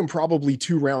took him probably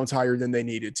 2 rounds higher than they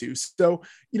needed to. So,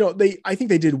 I think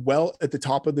they did well at the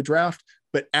top of the draft,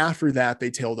 but after that, they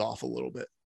tailed off a little bit.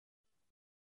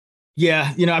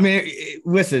 Yeah,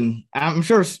 listen, I'm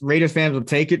sure Raiders fans will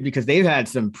take it because they've had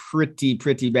some pretty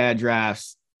bad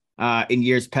drafts in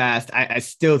years past. I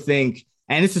still think,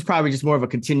 and this is probably just more of a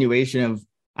continuation of,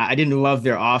 I didn't love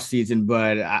their offseason,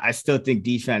 but I still think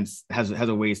defense has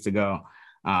a ways to go,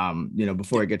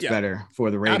 before it gets better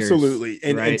for the Raiders. Absolutely.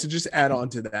 And, right? And to just add on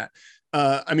to that,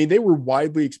 they were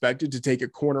widely expected to take a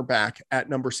cornerback at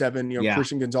number 7.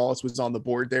 Christian Gonzalez was on the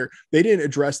board there. They didn't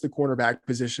address the cornerback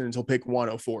position until pick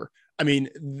 104.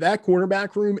 That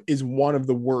cornerback room is one of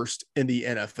the worst in the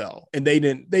NFL, and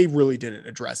they really didn't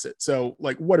address it. So,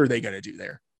 like, what are they going to do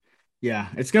there? Yeah,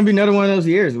 it's going to be another one of those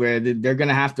years where they're going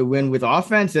to have to win with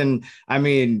offense. And I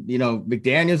mean,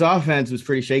 McDaniel's offense was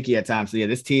pretty shaky at times. So yeah,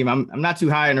 this team, I'm not too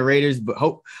high on the Raiders, but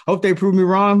hope they prove me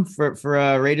wrong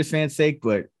for Raiders fans' sake.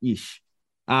 But yeesh.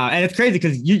 And it's crazy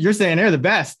because you're saying they're the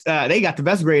best. They got the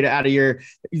best grade out of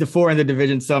the four in the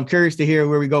division. So I'm curious to hear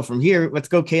where we go from here. Let's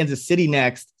go Kansas City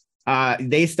next.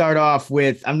 They start off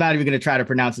with, I'm not even going to try to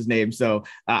pronounce his name. So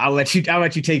I'll let you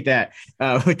take that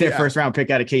with their first round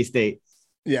pick out of K-State.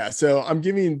 Yeah, so I'm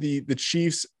giving the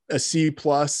Chiefs a C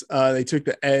plus. They took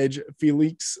the edge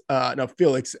Felix and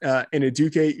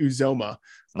Eduke Uzoma,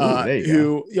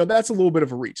 who that's a little bit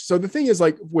of a reach. So the thing is,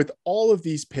 like with all of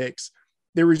these picks,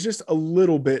 there was just a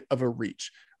little bit of a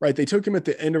reach, right? They took him at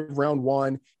the end of round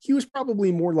 1. He was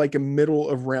probably more like a middle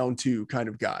of round 2 kind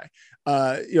of guy.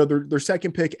 Their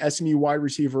second pick, SMU wide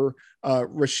receiver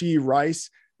Rashee Rice,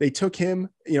 they took him,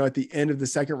 at the end of the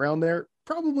second round there.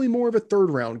 Probably more of a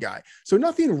third round guy. So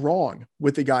nothing wrong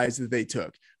with the guys that they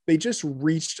took. They just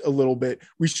reached a little bit.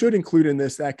 We should include in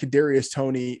this that Kadarius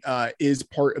Toney is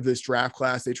part of this draft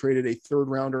class. They traded a third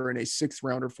rounder and a sixth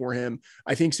rounder for him.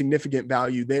 I think significant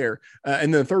value there.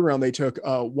 And then the third round, they took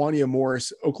Wanya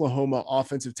Morris, Oklahoma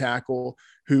offensive tackle,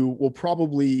 who will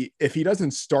probably, if he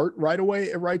doesn't start right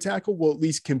away at right tackle, will at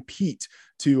least compete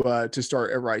to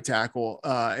start at right tackle.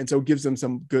 And so gives them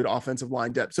some good offensive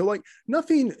line depth. So like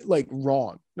nothing like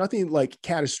wrong, nothing like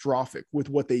catastrophic with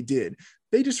what they did.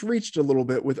 They just reached a little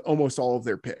bit with almost all of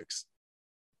their picks.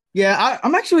 Yeah,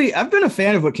 I've been a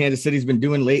fan of what Kansas City's been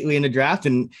doing lately in the draft,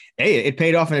 and hey, it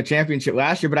paid off in a championship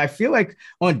last year. But I feel like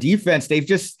on defense, they've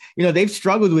just, they've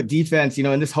struggled with defense,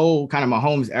 in this whole kind of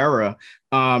Mahomes era.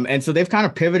 And so they've kind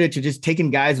of pivoted to just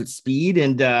taking guys with speed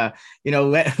and,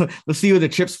 let's see where the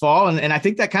chips fall. And I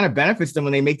think that kind of benefits them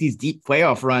when they make these deep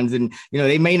playoff runs. And,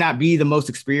 they may not be the most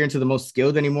experienced or the most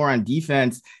skilled anymore on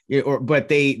defense, but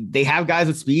they have guys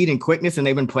with speed and quickness, and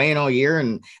they've been playing all year.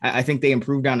 And I think they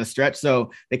improved down the stretch.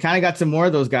 So they kind of got some more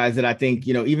of those guys that I think,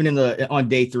 even on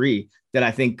day 3, that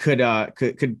I think could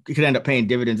end up paying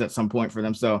dividends at some point for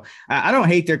them. So I don't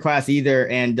hate their class either.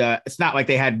 And it's not like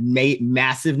they had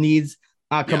massive needs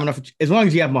coming up. As long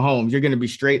as you have Mahomes, you're going to be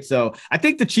straight. So I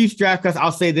think the Chiefs draft class,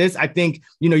 I'll say this. I think,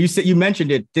 you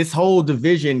mentioned it, this whole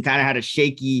division kind of had a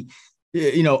shaky,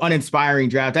 uninspiring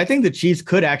draft. I think the Chiefs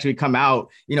could actually come out,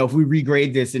 if we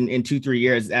regrade this in 2-3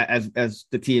 years as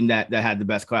the team that had the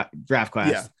best draft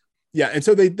class. Yeah. Yeah. And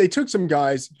so they took some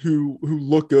guys who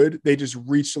look good. They just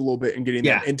reached a little bit in getting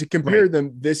them. And to compare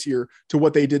them this year to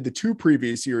what they did the 2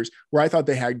 previous years, where I thought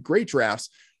they had great drafts,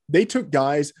 they took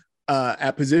guys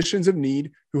at positions of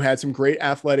need who had some great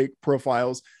athletic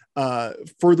profiles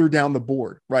further down the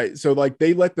board. Right. So like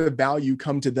they let the value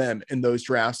come to them in those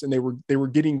drafts, and they were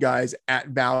getting guys at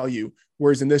value.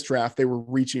 Whereas in this draft, they were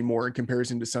reaching more in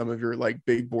comparison to some of your like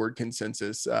big board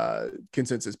consensus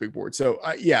big board. So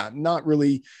not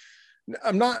really,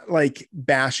 I'm not like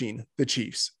bashing the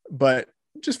Chiefs, but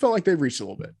just felt like they reached a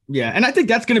little bit. Yeah. And I think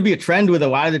that's going to be a trend with a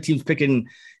lot of the teams picking,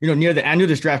 near the end of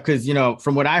this draft. Cause,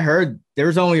 from what I heard,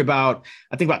 there's only about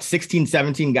 16,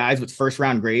 17 guys with first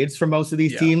round grades for most of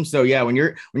these teams. So yeah, when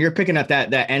you're picking at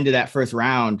that end of that first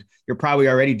round, you're probably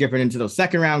already dipping into those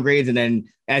second round grades. And then,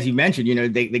 as you mentioned,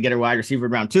 they get a wide receiver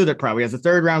in round 2 that probably has a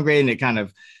third round grade, and it kind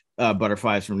of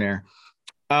butterflies from there.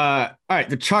 All right.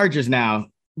 The Chargers now.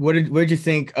 What did you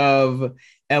think of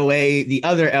LA, the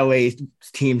other LA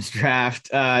team's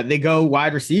draft? They go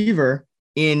wide receiver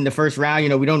in the first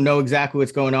round. We don't know exactly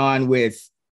what's going on with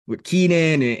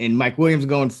Keenan and Mike Williams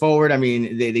going forward. I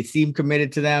mean, they seem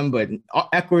committed to them, but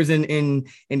Eckler's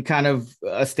in kind of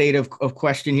a state of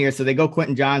question here. So they go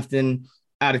Quentin Johnston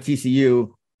out of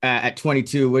TCU at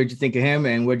 22. What did you think of him,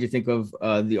 and what did you think of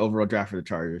the overall draft for the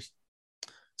Chargers?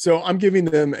 So I'm giving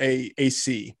them a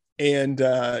C. And,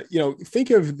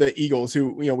 think of the Eagles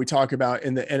who, we talk about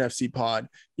in the NFC pod,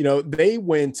 they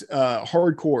went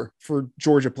hardcore for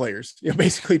Georgia players,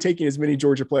 basically taking as many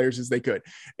Georgia players as they could.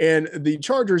 And the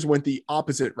Chargers went the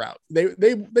opposite route.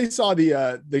 They saw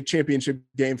the championship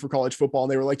game for college football,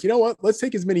 and they were like, you know what, let's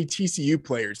take as many TCU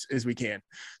players as we can.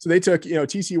 So they took,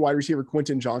 TCU wide receiver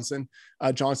Quentin Johnston.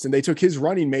 They took his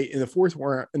running mate in the fourth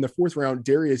round,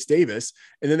 Darius Davis.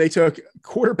 And then they took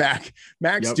quarterback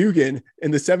Max Duggan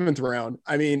in the 7th round.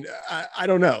 I mean, I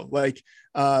don't know, like,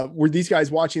 were these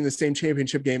guys watching the same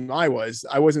championship game I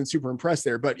wasn't super impressed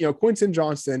there, but Quentin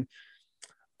Johnston,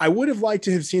 I would have liked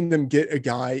to have seen them get a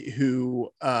guy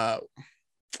who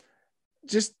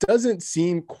just doesn't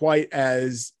seem quite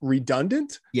as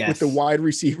redundant with the wide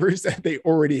receivers that they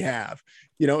already have.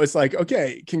 It's like,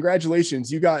 okay,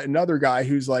 congratulations. You got another guy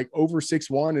who's like over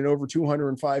 6'1" and over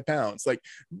 205 pounds. Like,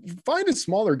 find a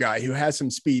smaller guy who has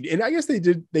some speed. And I guess they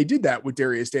did that with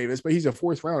Darius Davis, but he's a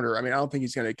 4th rounder. I mean, I don't think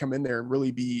he's going to come in there and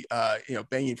really be,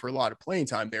 banging for a lot of playing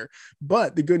time there.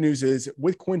 But the good news is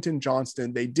with Quentin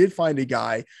Johnston, they did find a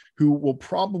guy who will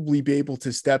probably be able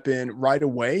to step in right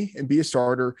away and be a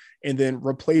starter and then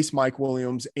replace Mike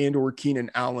Williams and or Keenan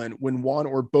Allen when one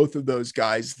or both of those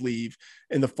guys leave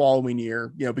in the following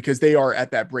year, because they are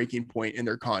at that breaking point in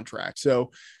their contract.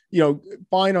 So,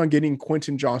 fine on getting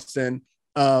Quentin Johnston.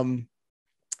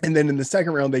 And then in the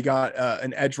second round, they got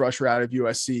an edge rusher out of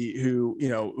USC who,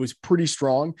 was pretty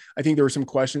strong. I think there were some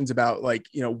questions about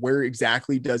where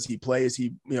exactly does he play? Is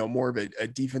he, more of a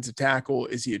defensive tackle?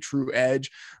 Is he a true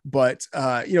edge? But,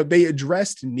 they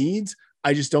addressed needs.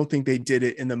 I just don't think they did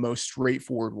it in the most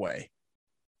straightforward way.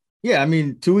 Yeah, I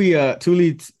mean, Tui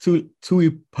Pelotu,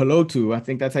 I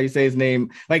think that's how you say his name.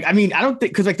 I don't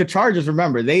think, because the Chargers,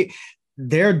 remember,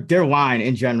 their line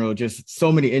in general, just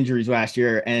so many injuries last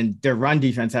year, and their run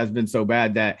defense has been so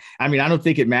bad that, I don't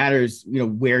think it matters,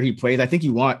 where he plays. I think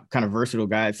you want kind of versatile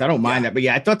guys. So I don't mind that. But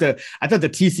yeah, I thought the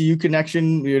TCU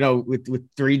connection, with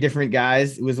 3 different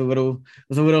guys was a little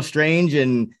strange.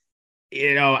 And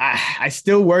I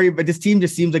still worry, but this team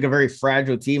just seems like a very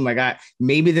fragile team.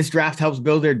 Maybe this draft helps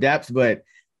build their depth, but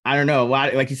I don't know.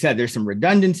 Like you said, there's some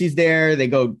redundancies there. They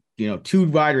go, 2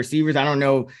 wide receivers. I don't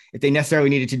know if they necessarily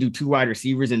needed to do 2 wide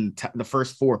receivers in the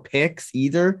first 4 picks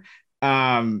either.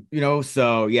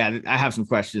 So yeah, I have some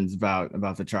questions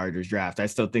about the Chargers draft. I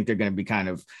still think they're going to be kind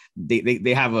of,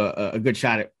 they have a good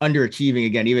shot at underachieving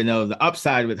again, even though the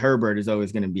upside with Herbert is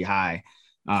always going to be high.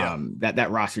 That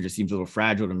roster just seems a little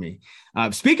fragile to me.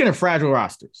 Speaking of fragile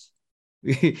rosters,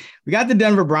 we got the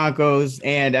Denver Broncos,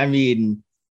 and I'm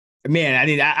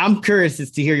curious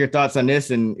as to hear your thoughts on this.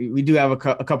 And we do have a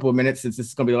couple of minutes since this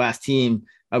is going to be the last team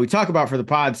we talk about for the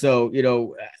pod. So,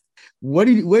 what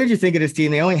did you think of this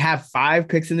team? They only have 5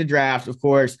 picks in the draft. Of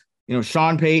course,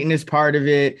 Sean Payton is part of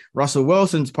it. Russell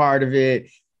Wilson's part of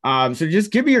it. So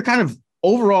just give me your kind of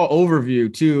overall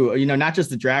overview too, not just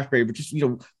the draft grade, but just,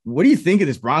 what do you think of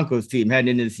this Broncos team heading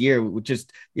into this year, with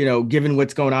just, given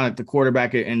what's going on at the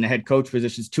quarterback and the head coach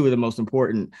positions, 2 of the most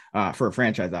important for a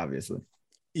franchise, obviously.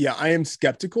 Yeah, I am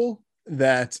skeptical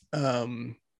that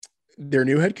their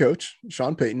new head coach,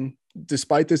 Sean Payton,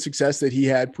 despite the success that he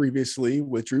had previously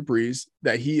with Drew Brees,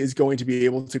 that he is going to be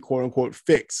able to quote unquote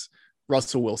fix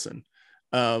Russell Wilson.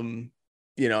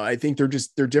 I think they're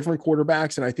different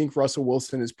quarterbacks. And I think Russell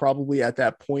Wilson is probably at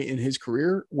that point in his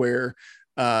career where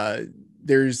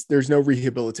there's no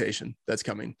rehabilitation that's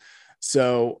coming.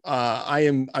 So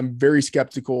I'm very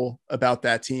skeptical about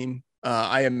that team.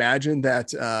 I imagine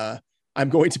that I'm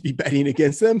going to be betting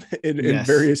against them in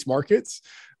various markets.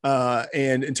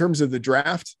 And in terms of the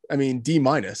draft,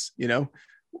 D-,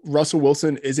 Russell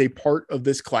Wilson is a part of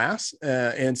this class.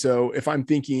 And so if I'm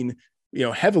thinking,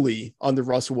 heavily on the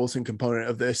Russell Wilson component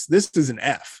of this is an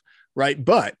F, right?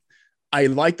 But I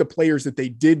like the players that they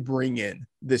did bring in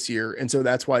this year. And so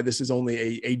that's why this is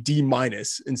only a D-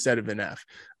 instead of an F.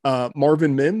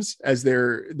 Marvin Mims as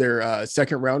their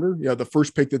second rounder, the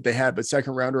first pick that they had, but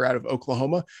second rounder out of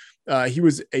Oklahoma. He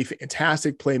was a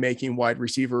fantastic playmaking wide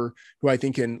receiver who I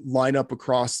think can line up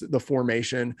across the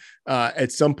formation.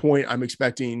 At some point, I'm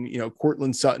expecting,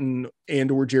 Cortland Sutton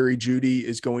and or Jerry Jeudy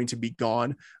is going to be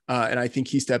gone. And I think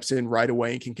he steps in right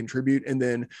away and can contribute. And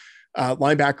then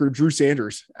linebacker Drew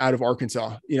Sanders out of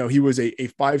Arkansas. He was a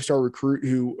 5-star recruit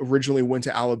who originally went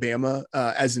to Alabama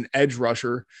as an edge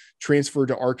rusher, transferred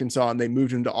to Arkansas, and they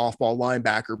moved him to off-ball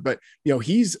linebacker. But,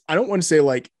 I don't want to say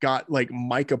got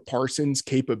Micah Parsons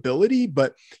capability,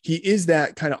 but he is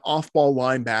that kind of off-ball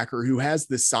linebacker who has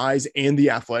the size and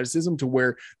the athleticism to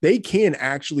where they can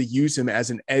actually use him as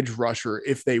an edge rusher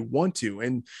if they want to.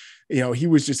 And, he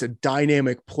was just a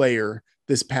dynamic player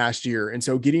this past year. And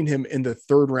so getting him in the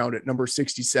 3rd round at number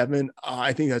 67,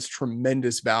 I think that's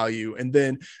tremendous value. And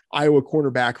then Iowa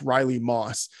cornerback Riley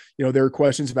Moss, there are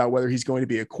questions about whether he's going to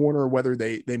be a corner, whether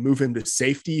they move him to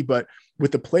safety, but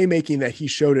with the playmaking that he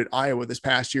showed at Iowa this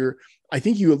past year, I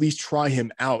think you at least try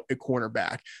him out at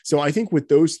cornerback. So I think with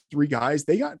those 3 guys,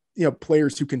 they got,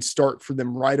 players who can start for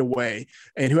them right away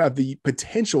and who have the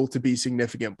potential to be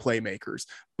significant playmakers.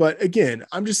 But again,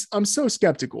 I'm so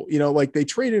skeptical, they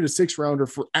traded a 6th rounder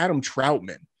for Adam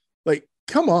Troutman.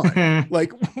 Come on.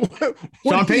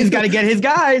 Sean Payton's got to get his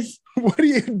guys. What are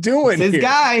you doing? His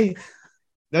guy.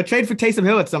 They'll trade for Taysom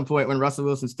Hill at some point when Russell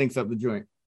Wilson stinks up the joint.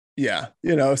 Yeah.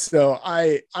 So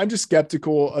I'm just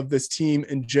skeptical of this team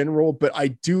in general, but I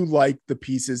do like the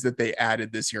pieces that they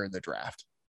added this year in the draft.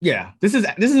 Yeah, this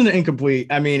isn't incomplete.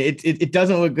 I mean, it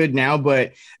doesn't look good now,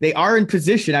 but they are in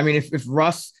position. I mean, if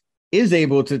Russ is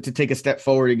able to take a step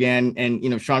forward again,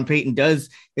 and Sean Payton does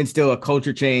instill a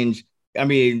culture change. I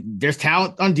mean, there's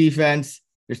talent on defense,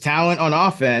 there's talent on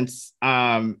offense,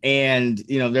 and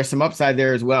there's some upside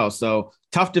there as well. So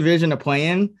tough division to play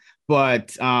in, but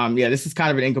this is kind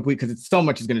of an incomplete because so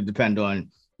much is going to depend on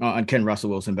can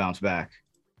Russell Wilson bounce back.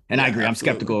 And I agree, absolutely. I'm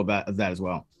skeptical about that as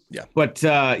well. Yeah. But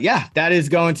that is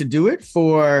going to do it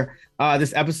for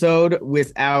this episode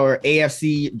with our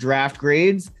AFC draft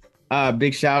grades.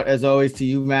 Big shout, as always, to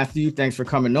you, Matthew. Thanks for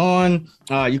coming on.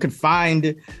 You can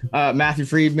find Matthew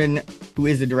Friedman, who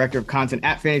is the director of content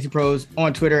at Fantasy Pros,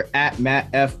 on Twitter at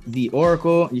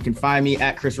MattFTheOracle. You can find me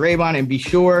at Chris Raybon, and be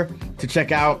sure to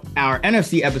check out our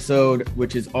NFC episode,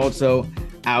 which is also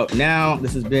out now.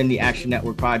 This has been the Action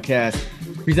Network podcast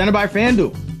presented by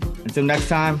FanDuel. Until next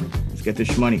time, let's get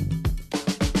this money.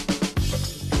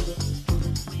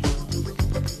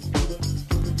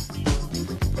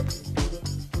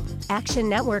 Action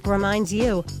Network reminds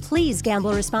you, please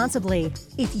gamble responsibly.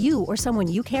 If you or someone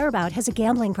you care about has a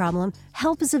gambling problem,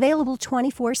 help is available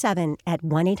 24/7 at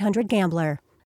 1-800-GAMBLER.